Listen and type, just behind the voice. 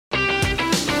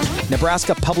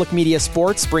Nebraska Public Media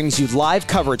Sports brings you live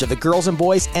coverage of the girls and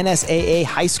boys NSAA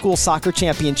High School Soccer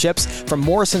Championships from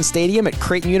Morrison Stadium at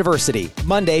Creighton University.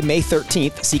 Monday, May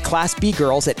 13th, see Class B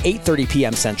girls at 8:30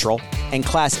 p.m. Central and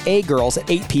Class A girls at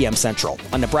 8 p.m. Central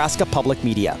on Nebraska Public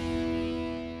Media.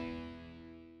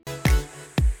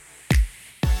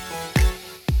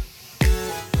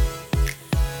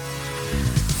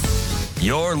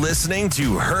 You're listening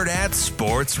to Hurrdat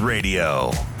Sports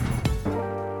Radio.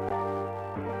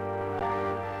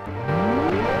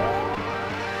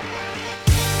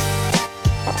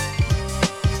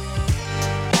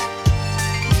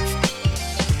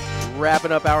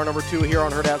 Wrapping up hour number 2 here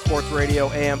on Hurrdat Sports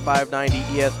Radio, AM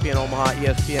 590, ESPN Omaha,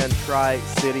 ESPN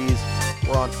Tri-Cities.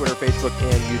 We're on Twitter, Facebook,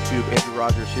 and YouTube. Andrew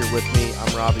Rogers here with me.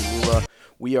 I'm Robbie Lula.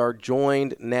 We are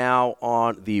joined now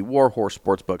on the Warhorse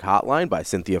Sportsbook Hotline by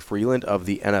Cynthia Frelund of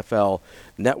the NFL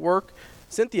Network.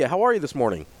 Cynthia, how are you this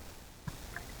morning?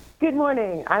 Good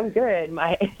morning. I'm good.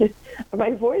 My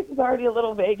voice is already a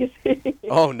little Vegas.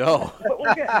 Oh, no. But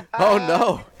we're good. Oh,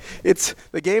 no.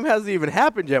 The game hasn't even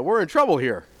happened yet. We're in trouble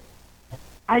here.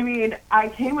 I mean, I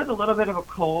came with a little bit of a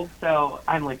cold, so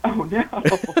I'm like, oh, no.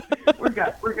 We're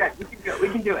good. We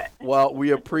can do it. Well,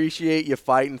 we appreciate you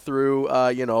fighting through,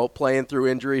 playing through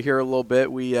injury here a little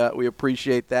bit. We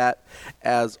appreciate that,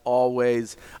 as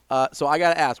always. So I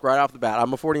got to ask right off the bat,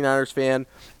 I'm a 49ers fan.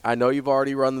 I know you've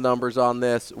already run the numbers on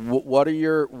this. What are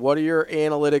your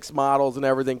analytics models and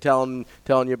everything telling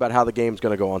you about how the game's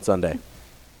going to go on Sunday?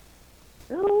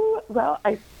 Oh, well,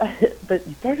 but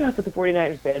you started off with the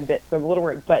 49ers fan bit, so I'm a little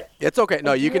worried. But it's okay.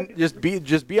 No, you can just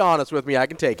be honest with me. I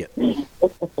can take it.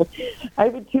 I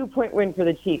have a 2-point win for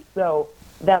the Chiefs, so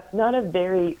that's not a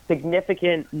very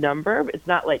significant number. It's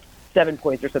not like 7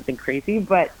 points or something crazy,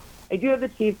 but I do have the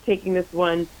Chiefs taking this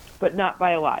one, but not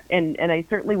by a lot. And I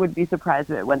certainly would be surprised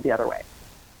if it went the other way.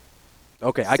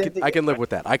 Okay, I can live with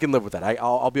that.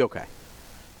 I'll be okay.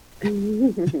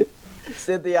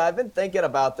 Cynthia, I've been thinking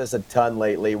about this a ton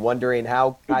lately, wondering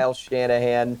how Kyle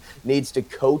Shanahan needs to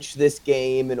coach this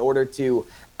game in order to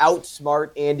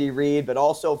outsmart Andy Reid, but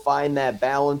also find that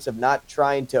balance of not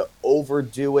trying to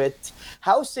overdo it.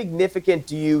 How significant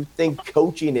do you think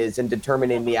coaching is in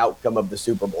determining the outcome of the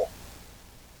Super Bowl?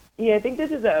 Yeah, I think this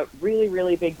is a really,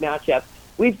 really big matchup.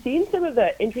 We've seen some of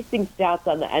the interesting stats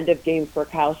on the end of games for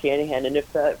Kyle Shanahan, and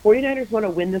if the 49ers want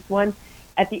to win this one,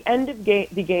 at the end of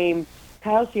the game,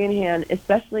 Kyle Shanahan,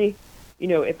 especially,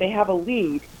 if they have a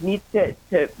lead, needs to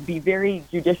be very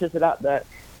judicious about the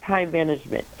time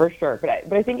management, for sure.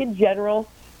 But I think in general,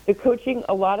 the coaching,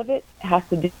 a lot of it has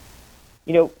to do,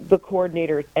 the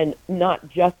coordinators, and not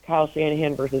just Kyle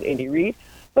Shanahan versus Andy Reid,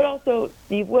 but also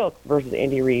Steve Wilkes versus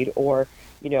Andy Reid, or,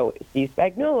 Steve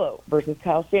Spagnuolo versus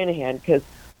Kyle Shanahan, because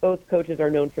both coaches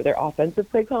are known for their offensive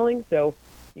play calling. So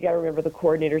you got to remember the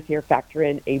coordinators here factor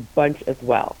in a bunch as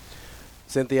well.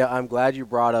 Cynthia, I'm glad you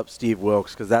brought up Steve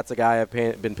Wilkes, because that's a guy I've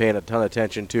been paying a ton of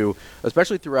attention to,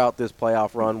 especially throughout this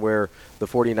playoff run where the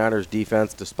 49ers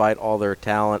defense, despite all their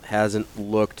talent, hasn't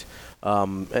looked,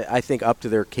 I think, up to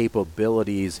their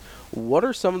capabilities. What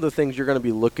are some of the things you're going to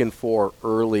be looking for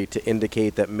early to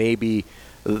indicate that maybe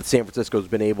San Francisco's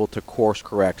been able to course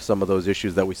correct some of those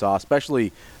issues that we saw,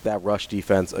 especially that rush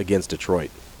defense against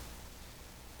Detroit?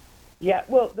 Yeah,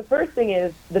 well, the first thing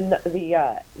is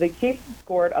the Chiefs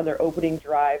scored on their opening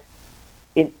drive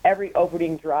in every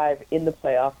opening drive in the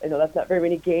playoffs. I know that's not very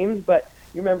many games, but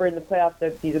you remember in the playoffs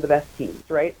that these are the best teams,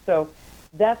 right? So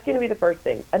that's going to be the first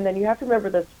thing. And then you have to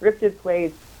remember the scripted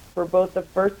plays for both the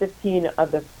first 15 of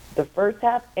the first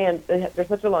half, and there's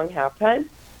such a long halftime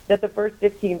that the first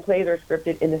 15 plays are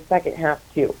scripted in the second half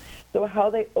too. So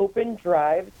how they open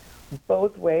drives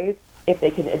both ways, if they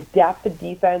can adapt the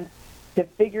defense to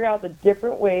figure out the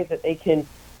different ways that they can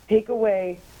take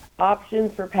away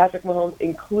options for Patrick Mahomes,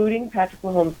 including Patrick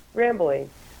Mahomes scrambling,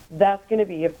 that's going to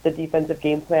be if the defensive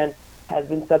game plan has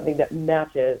been something that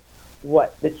matches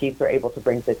what the Chiefs are able to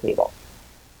bring to the table.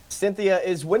 Cynthia,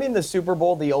 is winning the Super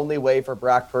Bowl the only way for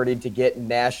Brock Purdy to get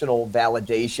national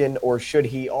validation, or should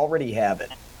he already have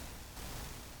it?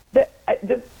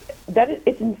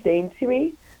 It's insane to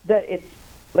me that it's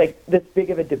like this big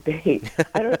of a debate.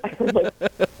 I'm like,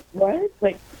 what?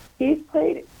 Like, he's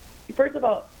played, first of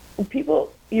all,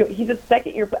 people, he's a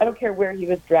second year, I don't care where he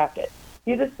was drafted.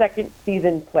 He's a second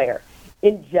season player.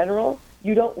 In general,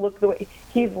 you don't look the way,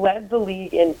 he's led the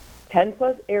league in 10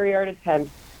 plus air yard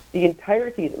attempts the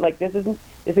entire season. Like, this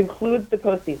includes the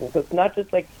postseason, so it's not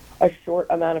just like a short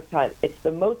amount of time. It's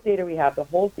the most data we have the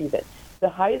whole season. The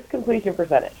highest completion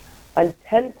percentage on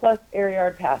 10 plus air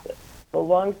yard passes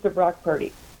belongs to Brock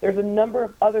Purdy. There's a number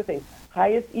of other things.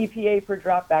 Highest EPA per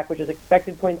dropback, which is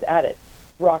expected points added,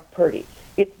 Brock Purdy.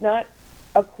 It's not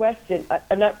a question.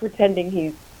 I'm not pretending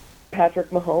he's Patrick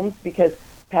Mahomes, because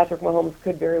Patrick Mahomes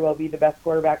could very well be the best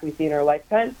quarterback we see in our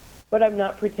lifetime, but I'm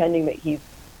not pretending that he's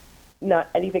not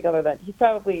anything other than, he's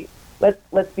probably,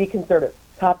 let's be conservative,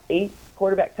 top 8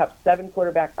 quarterback, top 7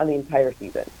 quarterback on the entire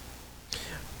season.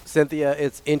 Cynthia,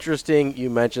 it's interesting you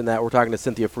mentioned that. We're talking to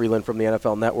Cynthia Frelund from the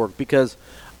NFL Network, because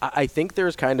I think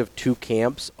there's kind of two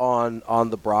camps on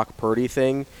the Brock Purdy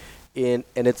thing. And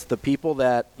it's the people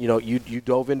that, you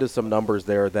dove into some numbers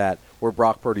there that where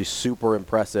Brock Purdy's super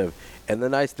impressive. And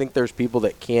then I think there's people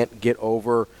that can't get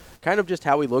over kind of just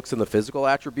how he looks in the physical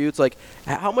attributes. Like,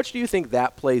 how much do you think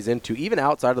that plays into, even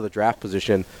outside of the draft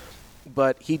position?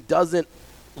 But he doesn't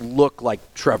look like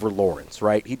Trevor Lawrence,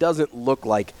 right? He doesn't look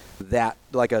like that,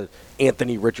 like a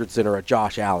Anthony Richardson or a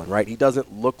Josh Allen, right? He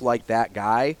doesn't look like that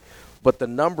guy. But the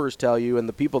numbers tell you, and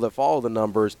the people that follow the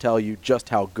numbers tell you just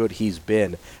how good he's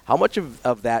been. How much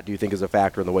of that do you think is a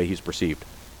factor in the way he's perceived?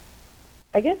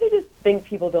 I guess I just think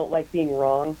people don't like being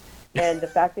wrong, and the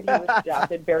fact that he was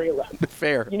drafted very low.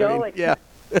 Fair. Yeah.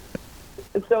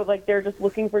 So, they're just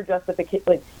looking for justification.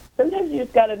 Like, sometimes you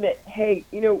just got to admit, hey,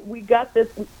 we got this.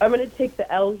 I'm going to take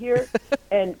the L here,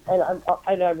 and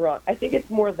I'm wrong. I think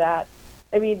it's more that.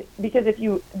 I mean, because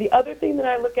the other thing that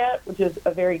I look at, which is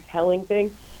a very telling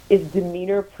thing, is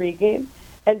demeanor pregame.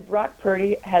 And Brock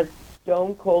Purdy has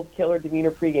stone-cold killer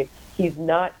demeanor pregame. He's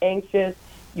not anxious.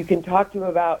 You can talk to him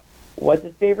about what's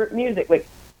his favorite music. Like,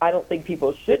 I don't think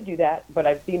people should do that, but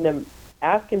I've seen them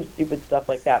ask him stupid stuff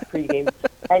like that pregame.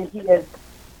 And he is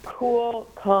cool,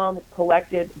 calm,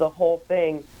 collected, the whole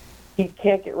thing. He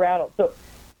can't get rattled. So,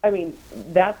 I mean,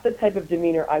 that's the type of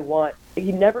demeanor I want.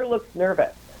 He never looks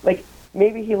nervous. Like,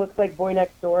 maybe he looks like Boy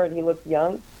Next Door and he looks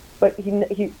young, but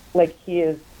he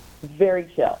is very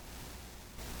chill.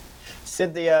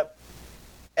 Cynthia,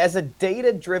 as a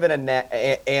data-driven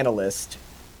analyst,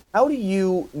 how do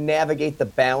you navigate the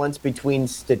balance between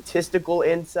statistical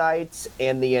insights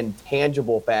and the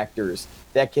intangible factors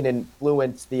that can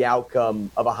influence the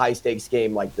outcome of a high-stakes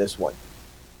game like this one?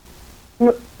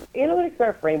 Analytics are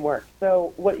a framework.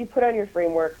 So what you put on your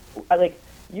framework, like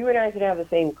you and I can have the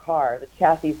same car. The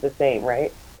chassis is the same,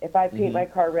 right? If I paint my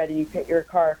car red and you paint your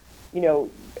car,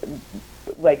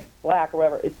 like black or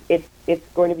whatever, it's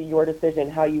going to be your decision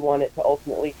how you want it to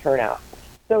ultimately turn out.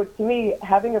 So to me,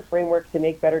 having a framework to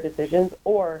make better decisions,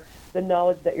 or the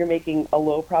knowledge that you're making a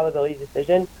low probability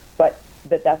decision, but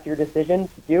that's your decision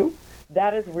to do,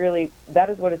 that is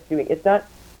what it's doing. It's not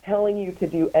telling you to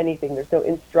do anything. There's no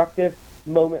instructive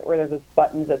moment where there's this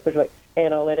buttons that's sort of like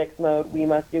analytics mode, we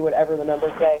must do whatever the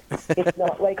numbers say. It's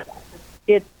not like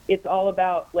that. It's all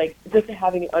about like just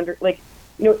having it under, like,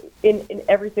 in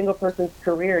every single person's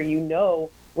career,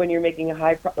 when you're making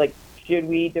a like, should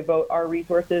we devote our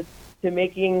resources to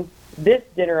making this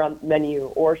dinner on the menu,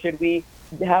 or should we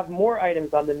have more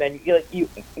items on the menu?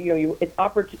 It's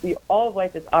opportunity. All of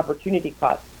life is opportunity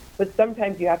cost, but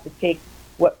sometimes you have to take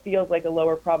what feels like a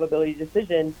lower probability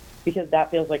decision because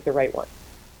that feels like the right one.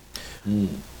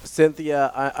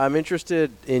 Cynthia, I'm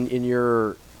interested in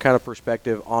your kind of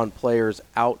perspective on players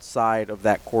outside of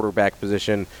that quarterback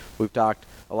position. We've talked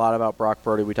a lot about Brock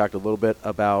Purdy. We talked a little bit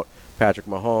about Patrick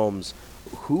Mahomes.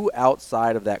 Who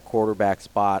outside of that quarterback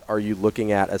spot are you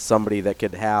looking at as somebody that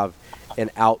could have an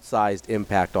outsized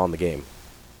impact on the game?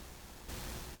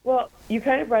 Well, you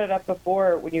kind of brought it up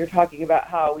before when you were talking about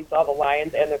how we saw the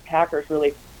Lions and the Packers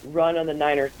really run on the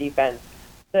Niners defense.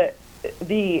 The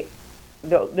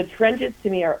trenches to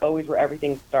me are always where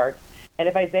everything starts. And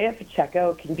if Isaiah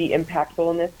Pacheco can be impactful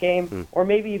in this game, or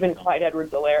maybe even Clyde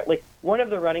Edwards-Helaire, like one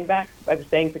of the running backs, I'm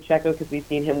saying Pacheco because we've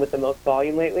seen him with the most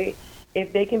volume lately,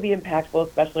 if they can be impactful,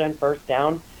 especially on first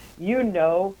down,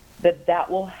 that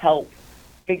will help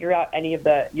figure out any of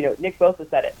the, Nick Bosa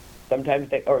said it. Sometimes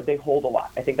they hold a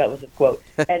lot. I think that was his quote.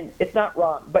 And it's not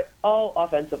wrong, but all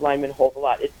offensive linemen hold a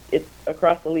lot. It's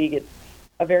across the league. It's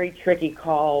a very tricky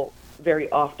call very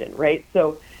often, right?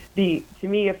 So to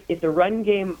me, if the run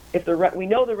game, we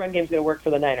know the run game is going to work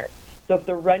for the Niners. So if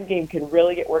the run game can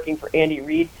really get working for Andy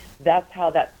Reid, that's how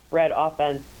that spread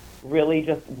offense really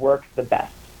just works the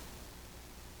best.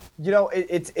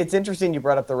 It's interesting you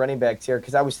brought up the running backs here,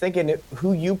 because I was thinking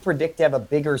who you predict to have a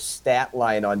bigger stat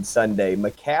line on Sunday.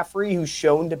 McCaffrey, who's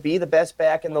shown to be the best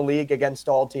back in the league against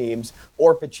all teams,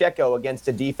 or Pacheco against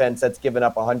a defense that's given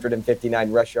up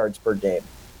 159 rush yards per game.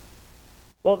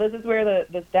 Well, this is where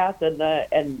the stats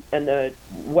and the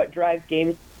what drives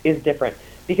games is different,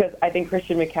 because I think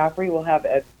Christian McCaffrey will have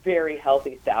a very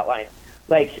healthy stat line,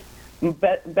 like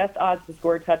best odds to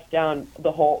score a touchdown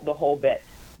the whole bit.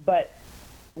 But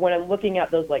when I'm looking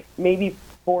at those, like maybe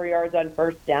 4 yards on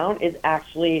first down is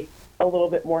actually a little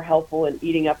bit more helpful in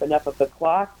eating up enough of the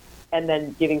clock and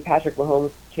then giving Patrick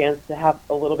Mahomes a chance to have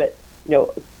a little bit,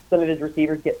 some of his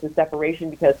receivers get some separation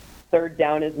because third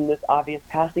down is in this obvious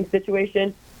passing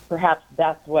situation. Perhaps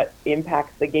that's what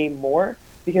impacts the game more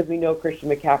because we know Christian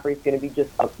McCaffrey is going to be he's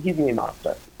going to be a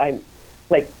monster.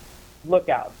 Look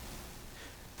out.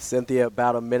 Cynthia,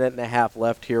 about a minute and a half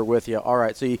left here with you. All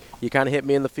right, so you kind of hit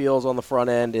me in the feels on the front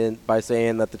end by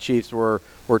saying that the Chiefs were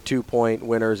 2-point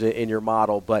winners in your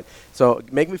model. But so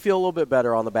make me feel a little bit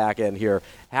better on the back end here.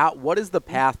 What is the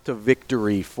path to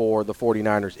victory for the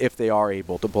 49ers if they are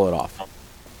able to pull it off?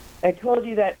 I told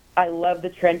you that I love the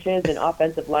trenches and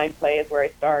offensive line play is where I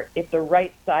start. If the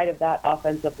right side of that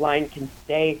offensive line can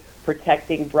stay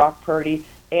protecting Brock Purdy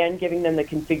and giving them the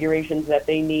configurations that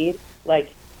they need,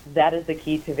 that is the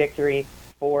key to victory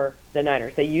for the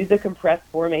Niners. They use a compressed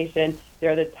formation.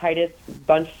 They're the tightest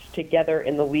bunch together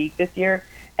in the league this year.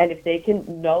 And if they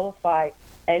can nullify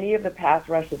any of the pass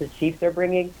rush that the Chiefs are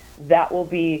bringing, that will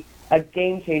be a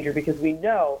game changer because we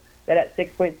know that at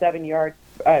 6.7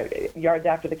 yards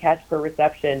after the catch per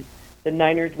reception, the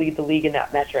Niners lead the league in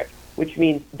that metric, which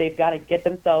means they've got to get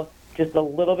themselves just a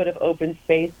little bit of open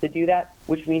space to do that,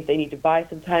 which means they need to buy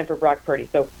some time for Brock Purdy.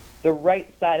 So the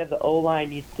right side of the O-line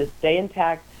needs to stay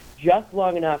intact just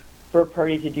long enough for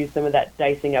Purdy to do some of that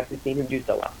dicing up we've seen him do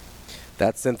so well.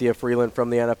 That's Cynthia Frelund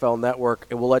from the NFL Network,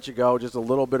 and we'll let you go just a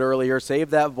little bit earlier. Save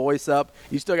that voice up.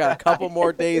 You still got a couple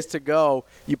more days to go.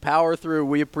 You power through.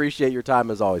 We appreciate your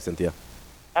time as always, Cynthia.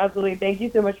 Absolutely. Thank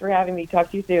you so much for having me. Talk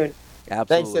to you soon. Absolutely.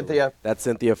 Thanks, Cynthia. That's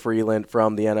Cynthia Frelund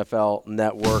from the NFL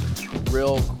Network.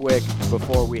 Real quick,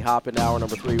 before we hop into hour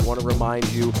number 3, we want to remind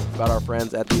you about our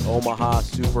friends at the Omaha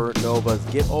Supernovas.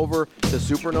 Get over to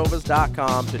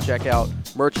supernovas.com to check out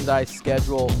merchandise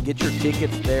schedule. Get your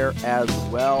tickets there as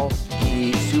well.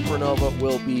 The Supernova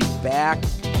will be back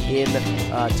in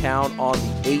town on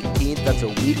the 18th. That's a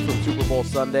week from Super Bowl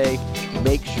Sunday.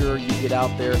 Make sure you get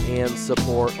out there and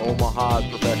support Omaha's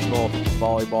professional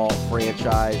volleyball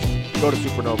franchise. Go to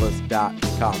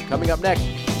supernovas.com. Coming up next,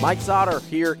 Mike Sauter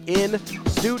here in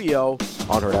studio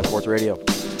on Herd at Sports Radio.